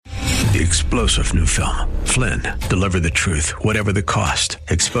The explosive new film, Flynn, deliver the truth, whatever the cost,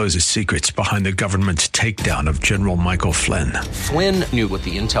 exposes secrets behind the government's takedown of General Michael Flynn. Flynn knew what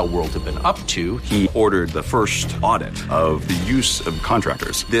the intel world had been up to. He ordered the first audit of the use of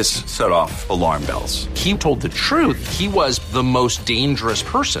contractors. This set off alarm bells. He told the truth. He was the most dangerous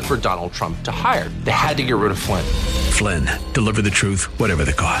person for Donald Trump to hire. They had to get rid of Flynn. Flynn, deliver the truth, whatever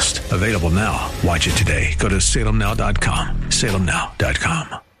the cost. Available now. Watch it today. Go to salemnow.com.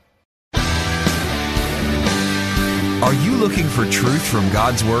 salemnow.com. Are you looking for truth from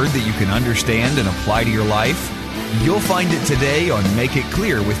God's Word that you can understand and apply to your life? You'll find it today on Make It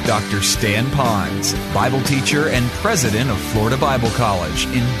Clear with Dr. Stan Ponz, Bible teacher and president of Florida Bible College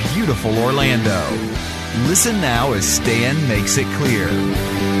in beautiful Orlando. Listen now as Stan makes it clear.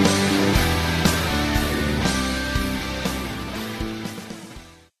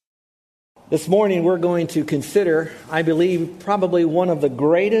 This morning we're going to consider, I believe, probably one of the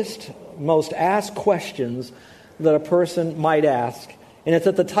greatest, most asked questions that a person might ask. And it's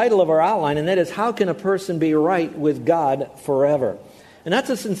at the title of our outline, and that is, how can a person be right with God forever? And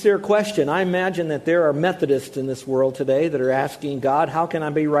that's a sincere question. I imagine that there are Methodists in this world today that are asking God, how can I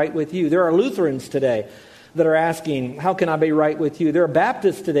be right with you? There are Lutherans today that are asking, how can I be right with you? There are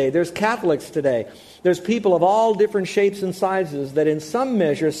Baptists today. There's Catholics today. There's people of all different shapes and sizes that in some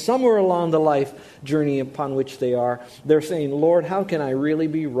measure, somewhere along the life journey upon which they are, they're saying, Lord, how can I really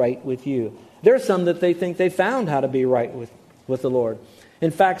be right with you? There are some that they think they found how to be right with the Lord. In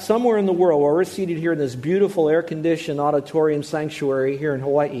fact, somewhere in the world, where we're seated here in this beautiful air-conditioned auditorium sanctuary here in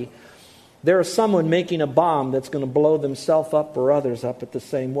Hawaii, there is someone making a bomb that's going to blow themselves up or others up at the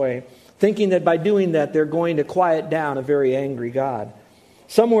same way, thinking that by doing that, they're going to quiet down a very angry God.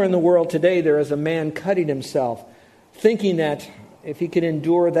 Somewhere in the world today, there is a man cutting himself, thinking that if he could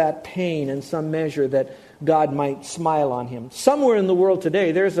endure that pain in some measure, that God might smile on him. Somewhere in the world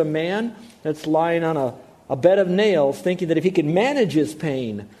today, there's a man that's lying on a bed of nails, thinking that if he could manage his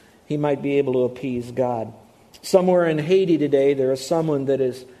pain, he might be able to appease God. Somewhere in Haiti today, there is someone that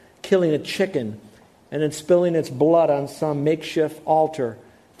is killing a chicken and then spilling its blood on some makeshift altar,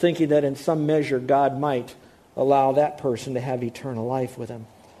 thinking that in some measure God might allow that person to have eternal life with him.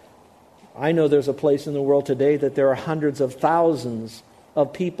 I know there's a place in the world today that there are hundreds of thousands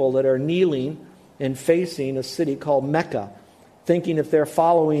of people that are kneeling and facing a city called Mecca, thinking if they're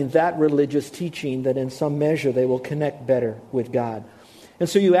following that religious teaching that in some measure they will connect better with God. And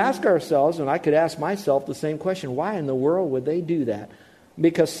so you ask ourselves, and I could ask myself the same question, why in the world would they do that?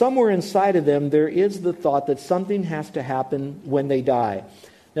 Because somewhere inside of them there is the thought that something has to happen when they die.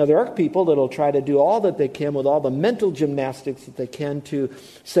 Now, there are people that will try to do all that they can with all the mental gymnastics that they can to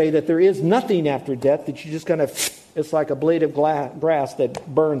say that there is nothing after death, that you just kind of, it's like a blade of grass that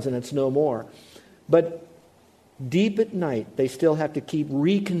burns and it's no more. But deep at night, they still have to keep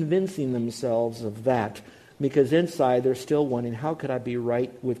reconvincing themselves of that, because inside they're still wondering, how could I be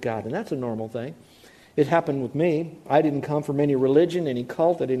right with God? And that's a normal thing. It happened with me. I didn't come from any religion, any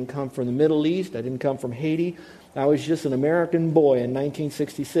cult. I didn't come from the Middle East. I didn't come from Haiti. I was just an American boy in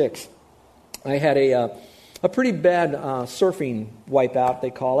 1966. I had a pretty bad surfing wipeout, they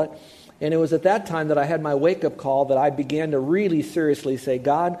call it. And it was at that time that I had my wake-up call that I began to really seriously say,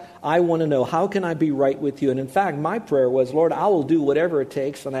 God, I want to know, how can I be right with you? And in fact, my prayer was, Lord, I will do whatever it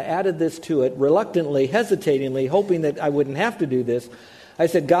takes. And I added this to it, reluctantly, hesitatingly, hoping that I wouldn't have to do this. I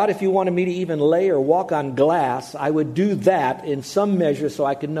said, God, if you wanted me to even lay or walk on glass, I would do that in some measure so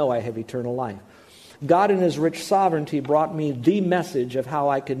I could know I have eternal life. God in His rich sovereignty brought me the message of how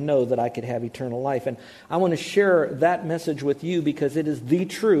I could know that I could have eternal life. And I want to share that message with you because it is the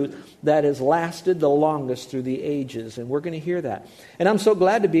truth that has lasted the longest through the ages. And we're going to hear that. And I'm so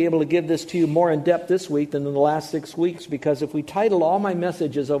glad to be able to give this to you more in depth this week than in the last 6 weeks, because if we title all my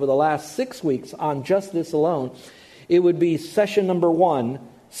messages over the last 6 weeks on just this alone, it would be session number 1,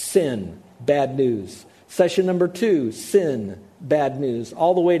 sin, bad news. Session number 2, sin, bad news.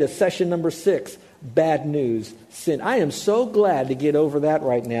 All the way to session number 6, bad news, sin. I am so glad to get over that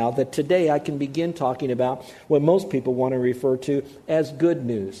right now, that today I can begin talking about what most people want to refer to as good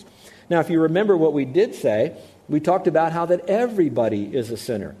news. Now, if you remember what we did say, we talked about how that everybody is a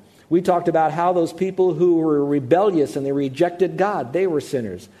sinner. We talked about how those people who were rebellious and they rejected God, they were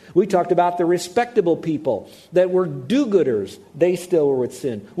sinners. We talked about the respectable people that were do-gooders, they still were with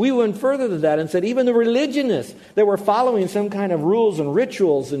sin. We went further than that and said even the religionists that were following some kind of rules and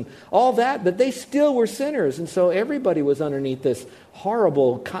rituals and all that, that they still were sinners. And so everybody was underneath this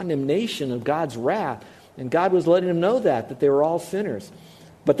horrible condemnation of God's wrath. And God was letting them know that they were all sinners.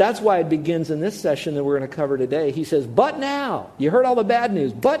 But that's why it begins in this session that we're going to cover today. He says, but now, you heard all the bad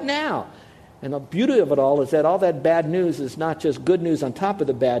news, but now, And the beauty of it all is that all that bad news is not just good news on top of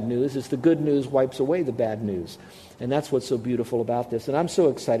the bad news. It's the good news wipes away the bad news. And that's what's so beautiful about this. And I'm so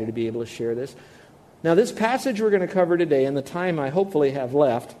excited to be able to share this. Now, this passage we're going to cover today, and the time I hopefully have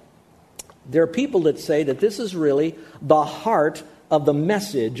left, there are people that say that this is really the heart of the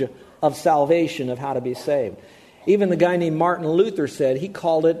message of salvation, of how to be saved. Even the guy named Martin Luther said, he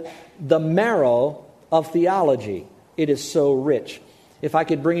called it the marrow of theology. It is so rich. If I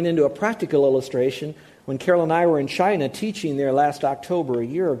could bring it into a practical illustration, when Carol and I were in China teaching there last October, a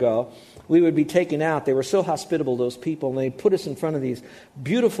year ago, we would be taken out. They were so hospitable, those people, and they put us in front of these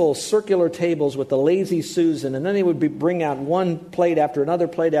beautiful circular tables with the lazy Susan, and then they would bring out one plate after another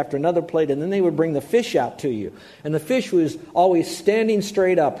plate after another plate, and then they would bring the fish out to you. And the fish was always standing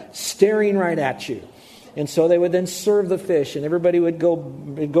straight up, staring right at you. And so they would then serve the fish, and everybody would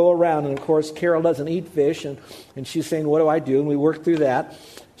go around. And, of course, Carol doesn't eat fish, and she's saying, what do I do? And we worked through that.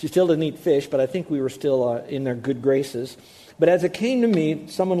 She still didn't eat fish, but I think we were still in their good graces. But as it came to me,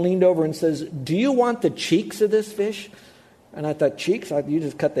 someone leaned over and says, do you want the cheeks of this fish? And I thought, cheeks? You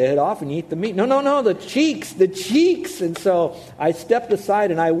just cut the head off and you eat the meat. No, the cheeks. And so I stepped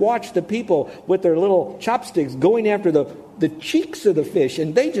aside and I watched the people with their little chopsticks going after the cheeks of the fish.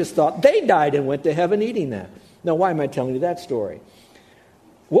 And they just thought they died and went to heaven eating that. Now, why am I telling you that story?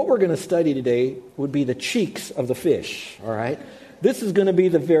 What we're going to study today would be the cheeks of the fish, all right? This is going to be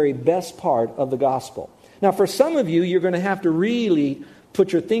the very best part of the gospel. Now, for some of you, you're going to have to really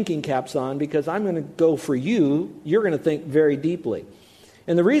put your thinking caps on, because I'm going to go for you. You're going to think very deeply.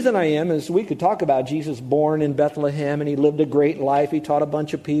 And the reason I am is we could talk about Jesus born in Bethlehem, and he lived a great life. He taught a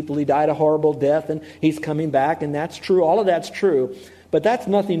bunch of people. He died a horrible death, and he's coming back, and that's true. All of that's true. But that's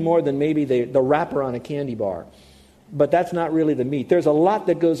nothing more than maybe the wrapper on a candy bar. But that's not really the meat. There's a lot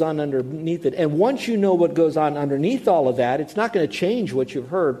that goes on underneath it. And once you know what goes on underneath all of that, it's not going to change what you've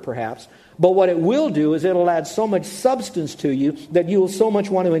heard, perhaps. But what it will do is it'll add so much substance to you that you will so much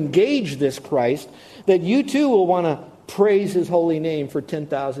want to engage this Christ that you too will want to praise his holy name for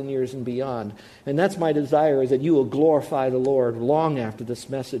 10,000 years and beyond. And that's my desire, is that you will glorify the Lord long after this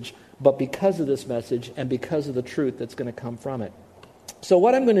message, but because of this message and because of the truth that's going to come from it. So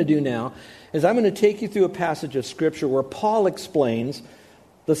what I'm going to do now is I'm going to take you through a passage of Scripture where Paul explains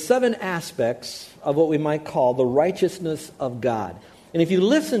the 7 aspects of what we might call the righteousness of God. And if you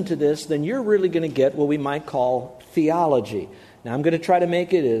listen to this, then you're really going to get what we might call theology. Now, I'm going to try to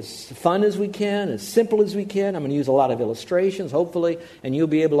make it as fun as we can, as simple as we can. I'm going to use a lot of illustrations, hopefully, and you'll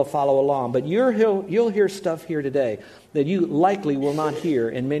be able to follow along. But you'll hear stuff here today that you likely will not hear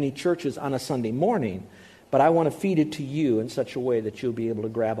in many churches on a Sunday morning. But I want to feed it to you in such a way that you'll be able to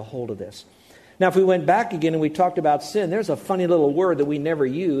grab a hold of this. Now, if we went back again and we talked about sin, there's a funny little word that we never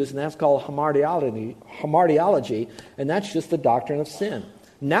use, and that's called hamartiology, and that's just the doctrine of sin.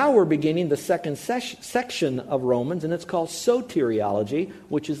 Now we're beginning the second section of Romans, and it's called soteriology,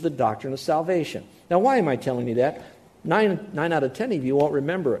 which is the doctrine of salvation. Now, why am I telling you that? 9 out of 10 of you won't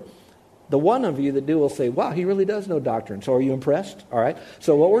remember it. The one of you that do will say, wow, he really does know doctrine. So are you impressed? All right.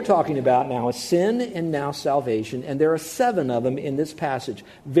 So what we're talking about now is sin and now salvation. And there are 7 of them in this passage.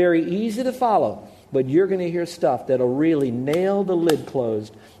 Very easy to follow. But you're going to hear stuff that'll really nail the lid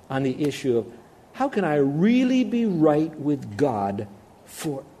closed on the issue of how can I really be right with God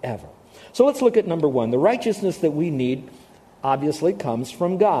forever? So let's look at number 1. The righteousness that we need obviously comes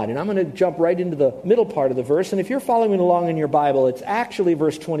from God. And I'm going to jump right into the middle part of the verse. And if you're following along in your Bible, it's actually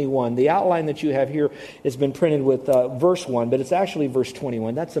verse 21. The outline that you have here has been printed with verse 1, but it's actually verse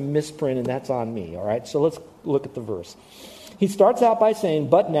 21. That's a misprint, and that's on me. All right, so let's look at the verse. He starts out by saying,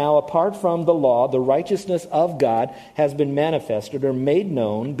 but now, apart from the law, the righteousness of God has been manifested or made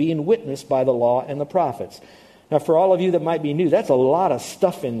known, being witnessed by the law and the prophets. Now, for all of you that might be new, that's a lot of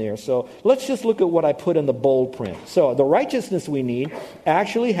stuff in there. So let's just look at what I put in the bold print. So the righteousness we need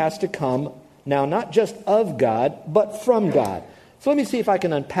actually has to come, now not just of God, but from God. So let me see if I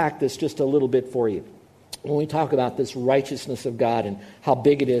can unpack this just a little bit for you. When we talk about this righteousness of God and how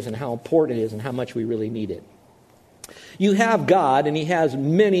big it is and how important it is and how much we really need it. You have God, and he has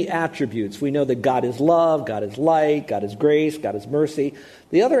many attributes. We know that God is love, God is light, God is grace, God is mercy.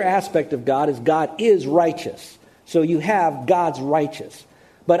 The other aspect of God is righteous. So you have God's righteous.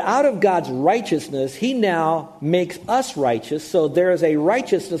 But out of God's righteousness, he now makes us righteous. So there is a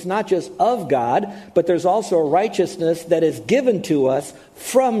righteousness not just of God, but there's also a righteousness that is given to us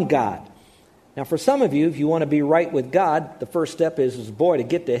from God. Now, for some of you, if you want to be right with God, the first step is boy, to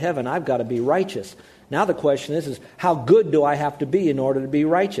get to heaven, I've got to be righteous. Now the question is how good do I have to be in order to be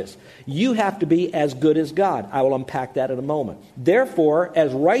righteous? You have to be as good as God. I will unpack that in a moment. Therefore,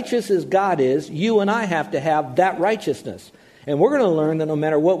 as righteous as God is, you and I have to have that righteousness. And we're going to learn that no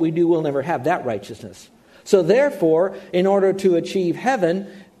matter what we do, we'll never have that righteousness. So therefore, in order to achieve heaven,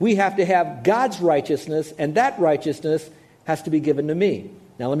 we have to have God's righteousness, and that righteousness has to be given to me.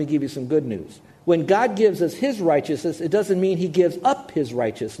 Now let me give you some good news. When God gives us His righteousness, it doesn't mean He gives up His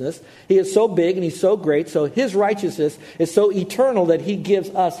righteousness. He is so big and He's so great, so His righteousness is so eternal that He gives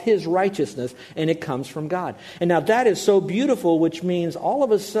us His righteousness, and it comes from God. And now that is so beautiful, which means all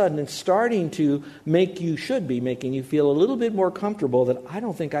of a sudden it's starting to should be making you feel a little bit more comfortable that I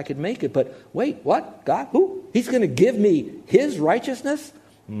don't think I could make it. But wait, what? God? Who? He's going to give me His righteousness?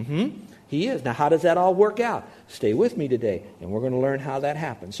 He is. Now, how does that all work out? Stay with me today, and we're going to learn how that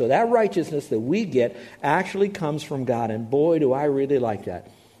happens. So that righteousness that we get actually comes from God, and boy, do I really like that.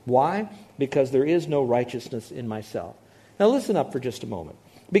 Why? Because there is no righteousness in myself. Now, listen up for just a moment.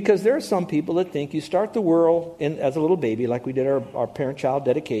 Because there are some people that think you start the world as a little baby, like we did our parent-child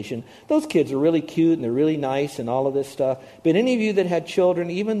dedication. Those kids are really cute and they're really nice and all of this stuff. But any of you that had children,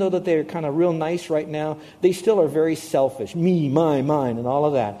 even though that they're kind of real nice right now, they still are very selfish. Me, mine, and all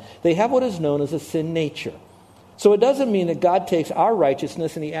of that. They have what is known as a sin nature. So it doesn't mean that God takes our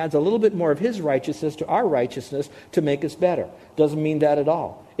righteousness and He adds a little bit more of His righteousness to our righteousness to make us better. Doesn't mean that at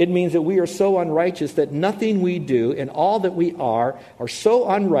all. It means that we are so unrighteous that nothing we do and all that we are so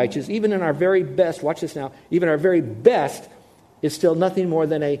unrighteous, even in our very best, watch this now, even our very best is still nothing more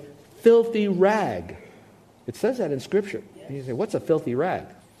than a filthy rag. It says that in Scripture. And you say, what's a filthy rag?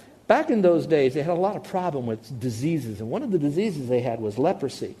 Back in those days, they had a lot of problem with diseases, and one of the diseases they had was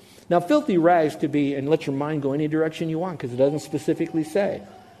leprosy. Now, filthy rags could be, and let your mind go any direction you want, because it doesn't specifically say.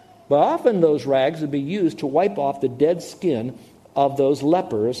 But often those rags would be used to wipe off the dead skin of those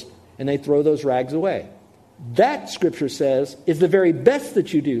lepers, and they throw those rags away. That, Scripture says, is the very best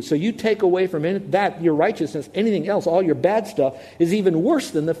that you do. So you take away from that your righteousness, anything else, all your bad stuff, is even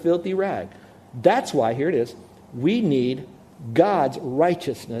worse than the filthy rag. That's why, here it is, we need God's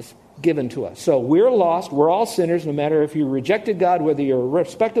righteousness given to us. So we're lost, we're all sinners, no matter if you rejected God, whether you're a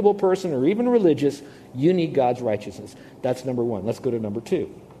respectable person or even religious, you need God's righteousness. That's number one. Let's go to number two.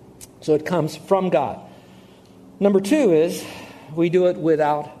 So it comes from God. Number two is we do it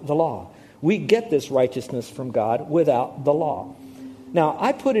without the law. We get this righteousness from God without the law. Now,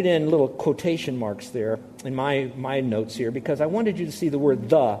 I put it in little quotation marks there in my notes here because I wanted you to see the word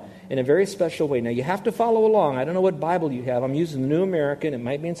 "the" in a very special way. Now, you have to follow along. I don't know what Bible you have. I'm using the New American. It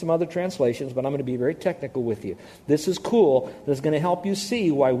might be in some other translations, but I'm going to be very technical with you. This is cool. This is going to help you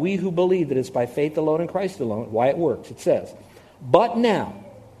see why we who believe that it's by faith alone in Christ alone, why it works. It says, "But now,"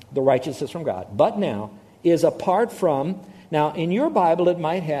 the righteousness from God, "but now is apart from," now in your Bible it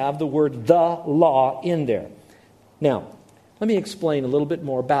might have the word "the law" in there. Now, let me explain a little bit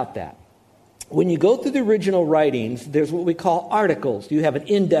more about that. When you go through the original writings, there's what we call articles. You have an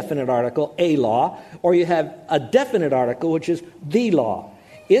indefinite article, a law, or you have a definite article, which is the law.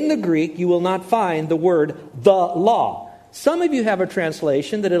 In the Greek, you will not find the word the law. Some of you have a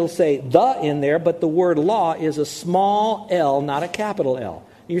translation that it'll say the in there, but the word law is a small l, not a capital L.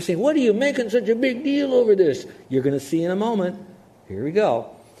 And you're saying, what are you making such a big deal over this? You're going to see in a moment. Here we go.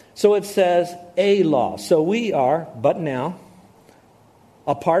 So it says a law. So we are, but now,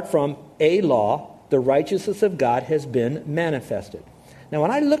 apart from a law, the righteousness of God has been manifested. Now,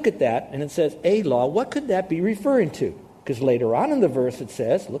 when I look at that, and it says a law, what could that be referring to? Because later on in the verse it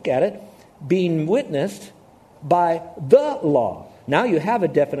says, look at it, being witnessed by the law. Now you have a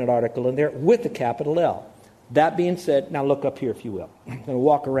definite article in there with a capital L. That being said, now look up here if you will. I'm going to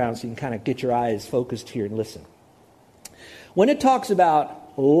walk around so you can kind of get your eyes focused here and listen. When it talks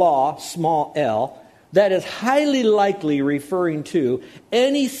about law, small l, that is highly likely referring to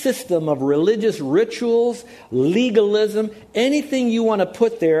any system of religious rituals, legalism, anything you want to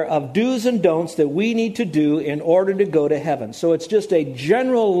put there of do's and don'ts that we need to do in order to go to heaven. So it's just a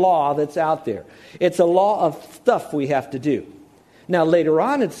general law that's out there. It's a law of stuff we have to do. Now later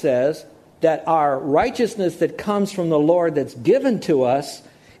on it says that our righteousness that comes from the Lord that's given to us,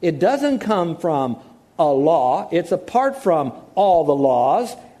 it doesn't come from a law. It's apart from all the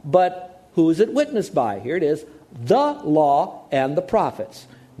laws, but who is it witnessed by? Here it is, the law and the prophets.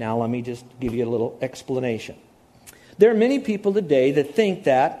 Now let me just give you a little explanation. There are many people today that think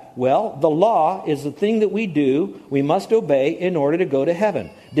that, well, the law is the thing that we do, we must obey in order to go to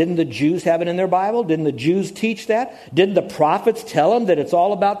heaven. Didn't the Jews have it in their Bible? Didn't the Jews teach that? Didn't the prophets tell them that it's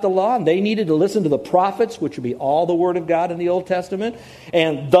all about the law and they needed to listen to the prophets, which would be all the Word of God in the Old Testament?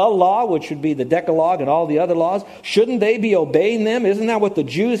 And the law, which would be the Decalogue and all the other laws, shouldn't they be obeying them? Isn't that what the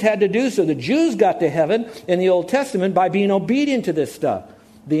Jews had to do? So the Jews got to heaven in the Old Testament by being obedient to this stuff.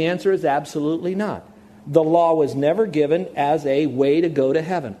 The answer is absolutely not. the law was never given as a way to go to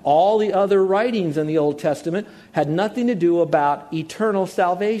heaven. All the other writings in the Old Testament had nothing to do about eternal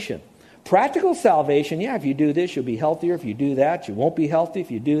salvation. Practical salvation, if you do this, you'll be healthier. If you do that, you won't be healthy. If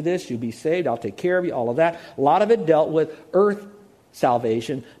you do this, you'll be saved. I'll take care of you, all of that. A lot of it dealt with earth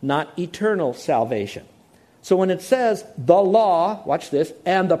salvation, not eternal salvation. So when it says the law, watch this,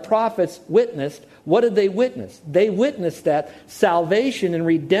 and the prophets witnessed, what did they witness? They witnessed that salvation and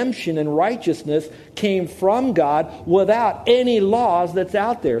redemption and righteousness came from God without any laws that's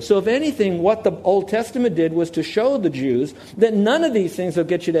out there. So if anything, what the Old Testament did was to show the Jews that none of these things will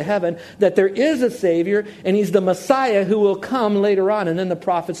get you to heaven, that there is a Savior, and He's the Messiah who will come later on. And then the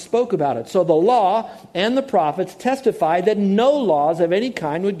prophets spoke about it. So the law and the prophets testified that no laws of any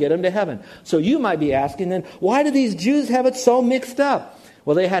kind would get them to heaven. So you might be asking then, why do these Jews have it so mixed up?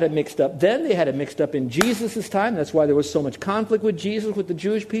 Well, they had it mixed up then. They had it mixed up in Jesus' time. That's why there was so much conflict with Jesus, with the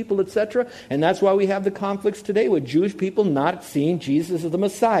Jewish people, etc. And that's why we have the conflicts today with Jewish people not seeing Jesus as the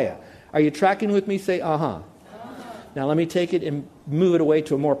Messiah. Are you tracking with me? Say, uh-huh. Now let me take it and move it away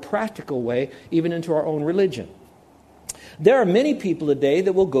to a more practical way, even into our own religion. There are many people today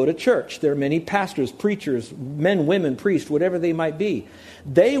that will go to church. There are many pastors, preachers, men, women, priests, whatever they might be.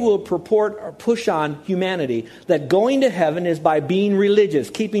 They will purport or push on humanity that going to heaven is by being religious,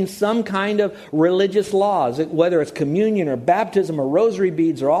 keeping some kind of religious laws, whether it's communion or baptism or rosary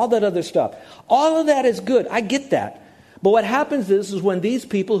beads or all that other stuff. All of that is good. I get that. But what happens is when these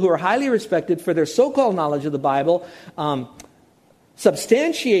people who are highly respected for their so-called knowledge of the Bible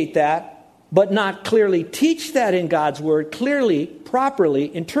substantiate that, but not clearly teach that in God's Word, clearly, properly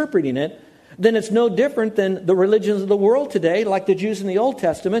interpreting it, then it's no different than the religions of the world today, like the Jews in the Old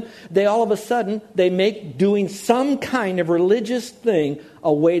Testament. They all of a sudden, they make doing some kind of religious thing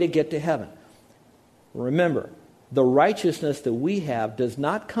a way to get to heaven. Remember, the righteousness that we have does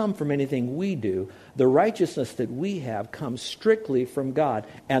not come from anything we do. The righteousness that we have comes strictly from God.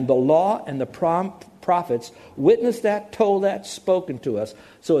 And the law and the prophets witnessed that, told that, spoken to us.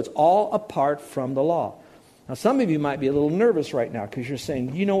 So it's all apart from the law. Now some of you might be a little nervous right now because you're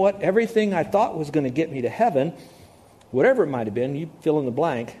saying, you know what, everything I thought was going to get me to heaven, whatever it might have been, you fill in the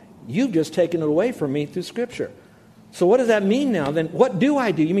blank, you've just taken it away from me through Scripture. So what does that mean now? Then what do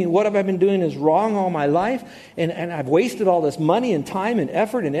I do? You mean what have I been doing is wrong all my life? And I've wasted all this money and time and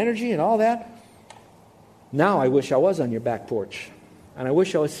effort and energy and all that? Now I wish I was on your back porch. And I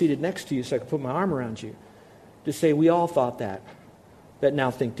wish I was seated next to you so I could put my arm around you. To say we all thought that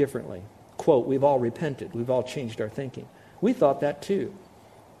now think differently. Quote, we've all repented. We've all changed our thinking. We thought that too.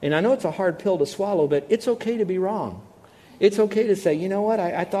 And I know it's a hard pill to swallow, but it's okay to be wrong. It's okay to say, you know what,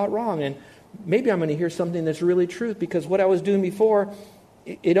 I thought wrong. And maybe I'm going to hear something that's really truth, because what I was doing before,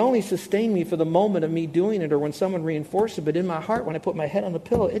 it only sustained me for the moment of me doing it or when someone reinforced it. But in my heart, when I put my head on the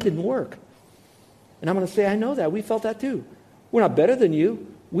pillow, it didn't work. And I'm going to say, I know that. We felt that too. We're not better than you.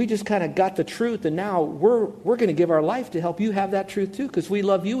 We just kind of got the truth, and now we're going to give our life to help you have that truth too, because we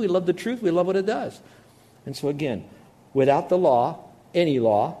love you, we love the truth, we love what it does. And so again, without the law, any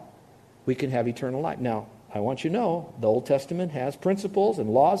law, we can have eternal life. Now, I want you to know, the Old Testament has principles and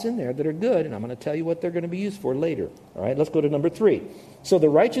laws in there that are good, and I'm going to tell you what they're going to be used for later. All right, let's go to number 3. So the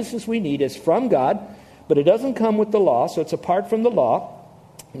righteousness we need is from God, but it doesn't come with the law, so it's apart from the law.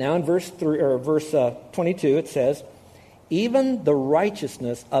 Now in verse 22, it says, even the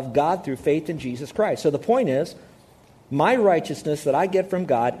righteousness of God through faith in Jesus Christ. So the point is, my righteousness that I get from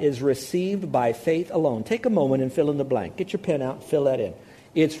God is received by faith alone. Take a moment and fill in the blank. Get your pen out and fill that in.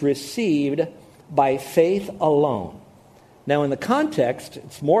 It's received by faith alone. Now in the context,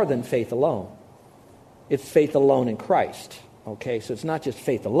 it's more than faith alone. It's faith alone in Christ. Okay, so it's not just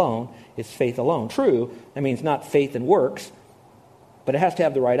faith alone, it's faith alone. True, that means not faith in works, but it has to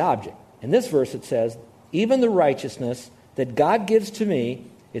have the right object. In this verse it says, even the righteousness that God gives to me,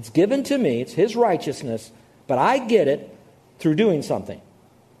 it's given to me, it's His righteousness, but I get it through doing something.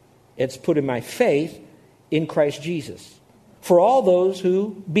 It's putting my faith in Christ Jesus. For all those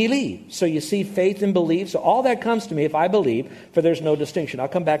who believe. So you see faith and belief. So all that comes to me if I believe, for there's no distinction. I'll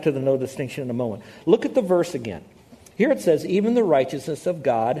come back to the no distinction in a moment. Look at the verse again. Here it says, even the righteousness of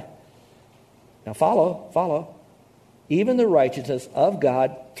God. Now follow. Even the righteousness of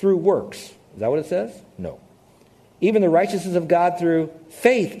God through works. Is that what it says? No. Even the righteousness of God through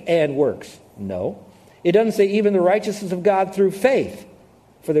faith and works. No. It doesn't say even the righteousness of God through faith,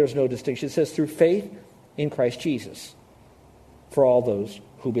 for there's no distinction. It says through faith in Christ Jesus, for all those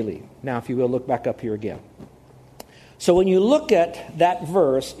who believe. Now, if you will, look back up here again. So when you look at that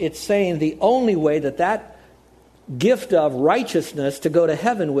verse, it's saying the only way that gift of righteousness to go to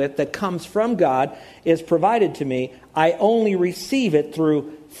heaven with that comes from God is provided to me, I only receive it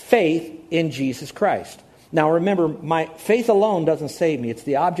through faith in Jesus Christ. Now remember, my faith alone doesn't save me. It's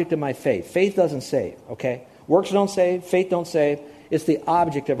the object of my faith. Faith doesn't save, okay? Works don't save, faith don't save. It's the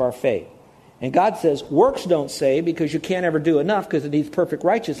object of our faith. And God says works don't save because you can't ever do enough because it needs perfect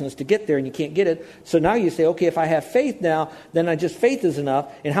righteousness to get there and you can't get it. So now you say, okay, if I have faith now, then faith is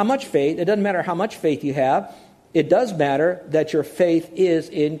enough. And how much faith? It doesn't matter how much faith you have. It does matter that your faith is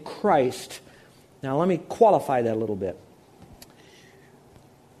in Christ. Now let me qualify that a little bit.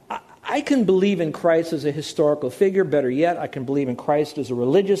 I can believe in Christ as a historical figure. Better yet, I can believe in Christ as a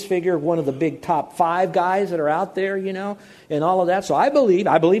religious figure, one of the big top 5 guys that are out there, and all of that. So I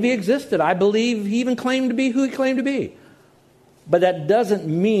believe he existed. I believe he even claimed to be who he claimed to be. But that doesn't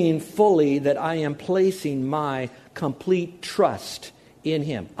mean fully that I am placing my complete trust in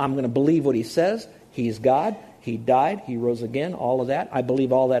him. I'm going to believe what he says. He's God. He died. He rose again. All of that. I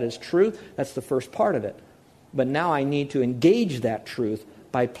believe all that is true. That's the first part of it. But now I need to engage that truth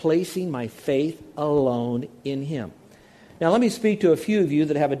by placing my faith alone in him. Now let me speak to a few of you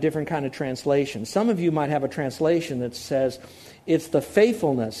that have a different kind of translation. Some of you might have a translation that says it's the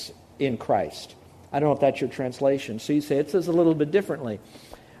faithfulness in Christ. I don't know if that's your translation. So you say it says a little bit differently.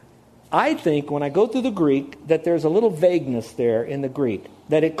 I think when I go through the Greek that there's a little vagueness there in the Greek.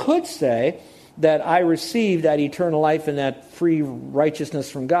 That it could say that I received that eternal life and that free righteousness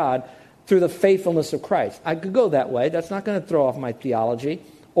from God through the faithfulness of Christ. I could go that way. That's not going to throw off my theology.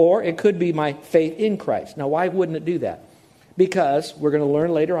 Or it could be my faith in Christ. Now, why wouldn't it do that? Because we're going to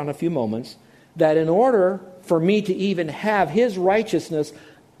learn later on in a few moments that in order for me to even have his righteousness,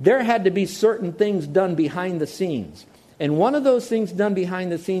 there had to be certain things done behind the scenes. And one of those things done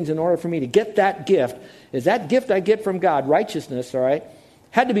behind the scenes in order for me to get that gift is that gift I get from God, righteousness, all right,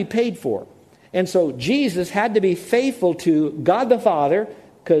 had to be paid for. And so Jesus had to be faithful to God the Father,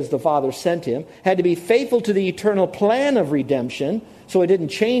 because the Father sent him, had to be faithful to the eternal plan of redemption, so it didn't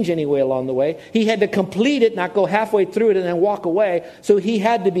change any way along the way. He had to complete it, not go halfway through it and then walk away. So he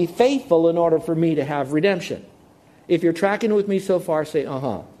had to be faithful in order for me to have redemption. If you're tracking with me so far, say,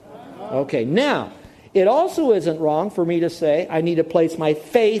 uh-huh. Okay, now, it also isn't wrong for me to say I need to place my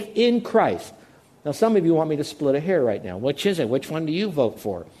faith in Christ. Now, some of you want me to split a hair right now. Which is it? Which one do you vote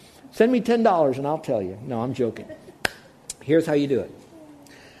for? Send me $10 and I'll tell you. No, I'm joking. Here's how you do it.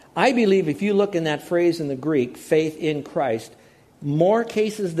 I believe if you look in that phrase in the Greek, faith in Christ, more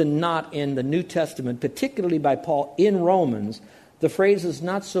cases than not in the New Testament, particularly by Paul in Romans, the phrase is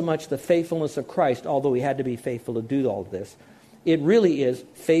not so much the faithfulness of Christ, although he had to be faithful to do all of this. It really is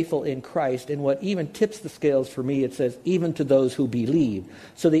faithful in Christ. And what even tips the scales for me, it says, even to those who believe.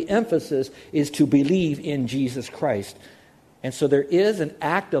 So the emphasis is to believe in Jesus Christ. And so there is an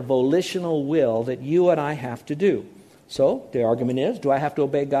act of volitional will that you and I have to do. So the argument is, do I have to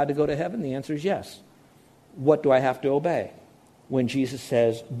obey God to go to heaven? The answer is yes. What do I have to obey? When Jesus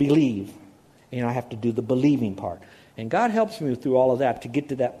says, believe. I have to do the believing part. And God helps me through all of that to get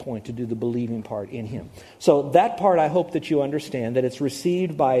to that point, to do the believing part in him. So that part I hope that you understand, that it's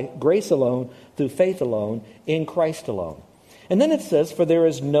received by grace alone, through faith alone, in Christ alone. And then it says, for there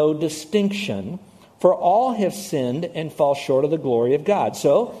is no distinction, for all have sinned and fall short of the glory of God.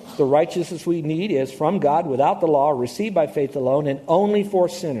 So the righteousness we need is from God without the law, received by faith alone, and only for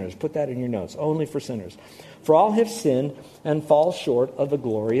sinners. Put that in your notes. Only for sinners. For all have sinned and fall short of the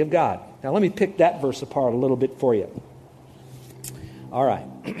glory of God. Now let me pick that verse apart a little bit for you. All right.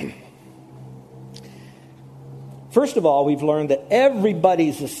 First of all, we've learned that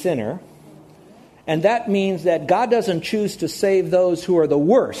everybody's a sinner. And that means that God doesn't choose to save those who are the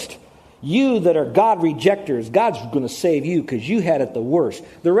worst. You that are God rejectors, God's going to save you because you had it the worst.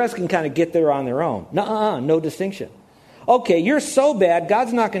 The rest can kind of get there on their own. No distinction. Okay, you're so bad,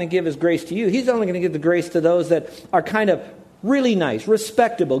 God's not going to give his grace to you. He's only going to give the grace to those that are kind of really nice,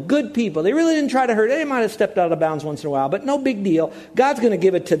 respectable, good people. They really didn't try to hurt. They might have stepped out of bounds once in a while, but no big deal. God's going to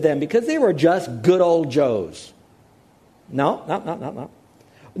give it to them because they were just good old Joes. No.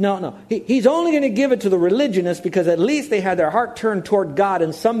 He's only going to give it to the religionists because at least they had their heart turned toward God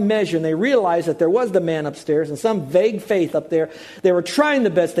in some measure, and they realized that there was the man upstairs and some vague faith up there. They were trying the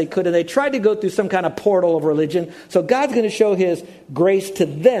best they could, and they tried to go through some kind of portal of religion. So God's going to show his grace to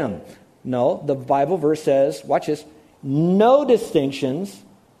them. No, the Bible verse says, watch this, no distinctions.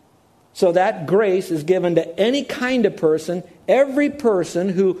 So that grace is given to any kind of person, every person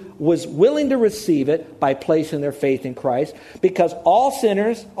who was willing to receive it by placing their faith in Christ. Because all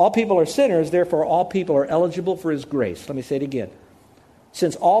people are sinners, therefore all people are eligible for his grace. Let me say it again.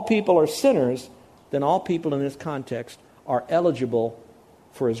 Since all people are sinners, then all people in this context are eligible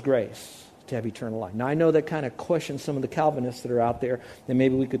for his grace. to have eternal life. Now, I know that kind of questions some of the Calvinists that are out there, and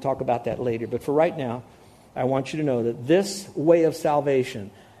maybe we could talk about that later. But for right now, I want you to know that this way of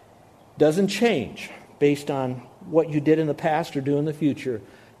salvation doesn't change based on what you did in the past or do in the future,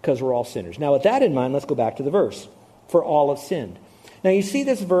 because we're all sinners. Now, with that in mind, let's go back to the verse. For all have sinned. Now, you see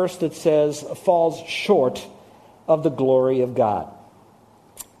this verse that says, falls short of the glory of God.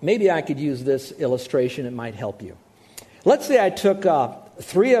 Maybe I could use this illustration. It might help you. Let's say I took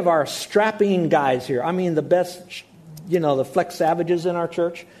 3 of our strapping guys here. I mean, the best, the Flex Savages in our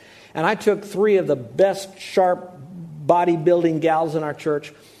church. And I took 3 of the best sharp bodybuilding gals in our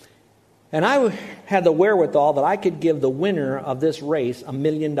church. And I had the wherewithal that I could give the winner of this race $1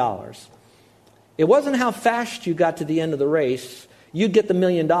 million. It wasn't how fast you got to the end of the race. You'd get the $1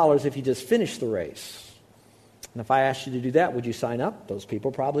 million if you just finished the race. And if I asked you to do that, would you sign up? Those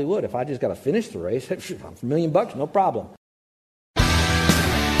people probably would. If I just got to finish the race, $1 million, no problem.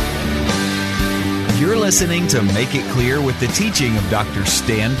 You're listening to Make It Clear with the teaching of Dr.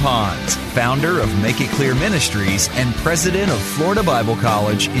 Stan Ponz, founder of Make It Clear Ministries and president of Florida Bible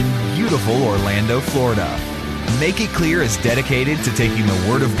College in beautiful Orlando, Florida. Make It Clear is dedicated to taking the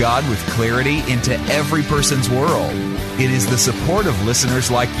Word of God with clarity into every person's world. It is the support of listeners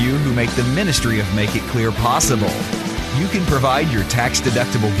like you who make the ministry of Make It Clear possible. You can provide your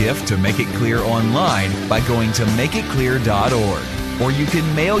tax-deductible gift to Make It Clear online by going to makeitclear.org. Or you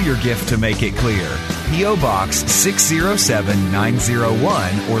can mail your gift to Make It Clear, P.O. Box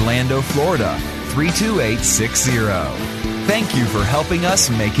 607901, Orlando, Florida, 32860. Thank you for helping us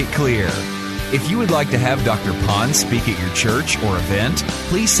make it clear. If you would like to have Dr. Ponz speak at your church or event,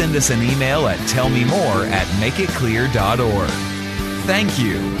 please send us an email at tellmemore@makeitclear.org. Thank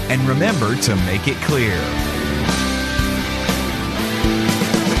you, and remember to make it clear.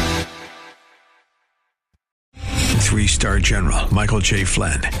 Three-star General Michael J.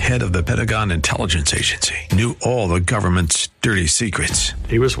 Flynn, head of the Pentagon Intelligence Agency, knew all the government's dirty secrets.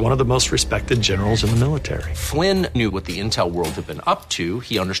 He was one of the most respected generals in the military. Flynn knew what the intel world had been up to.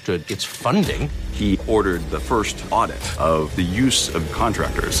 He understood its funding. He ordered the first audit of the use of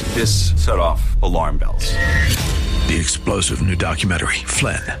contractors. This set off alarm bells. The explosive new documentary,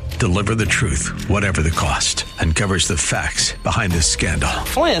 Flynn, Deliver the Truth, Whatever the Cost, uncovers the facts behind this scandal.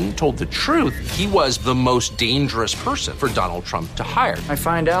 Flynn told the truth. He was the most dangerous person for Donald Trump to hire. I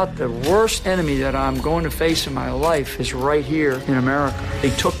find out the worst enemy that I'm going to face in my life is right here in America. They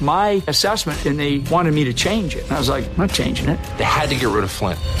took my assessment and they wanted me to change it. And I was like, I'm not changing it. They had to get rid of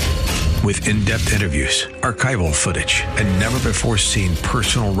Flynn. With in-depth interviews, archival footage, and never-before-seen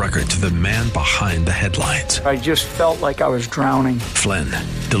personal records of the man behind the headlines. I just felt like I was drowning. Flynn,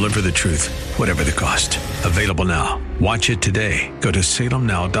 Deliver the Truth, Whatever the Cost. Available now. Watch it today. Go to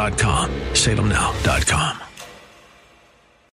salemnow.com. salemnow.com.